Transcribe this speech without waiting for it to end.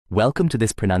Welcome to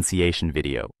this pronunciation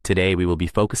video. Today we will be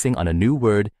focusing on a new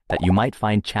word that you might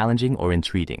find challenging or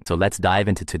intriguing. So let's dive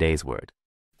into today's word.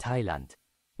 Thailand,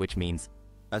 which means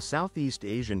a Southeast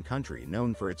Asian country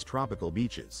known for its tropical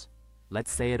beaches.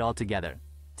 let's say it all together.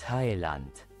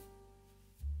 Thailand.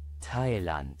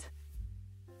 Thailand.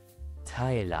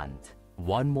 Thailand.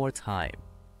 One more time.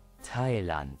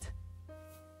 Thailand.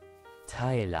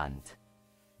 Thailand.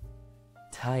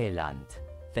 Thailand.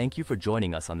 Thank you for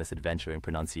joining us on this adventure in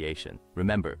pronunciation.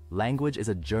 Remember, language is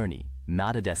a journey,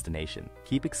 not a destination.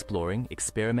 Keep exploring,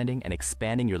 experimenting, and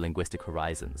expanding your linguistic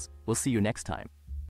horizons. We'll see you next time.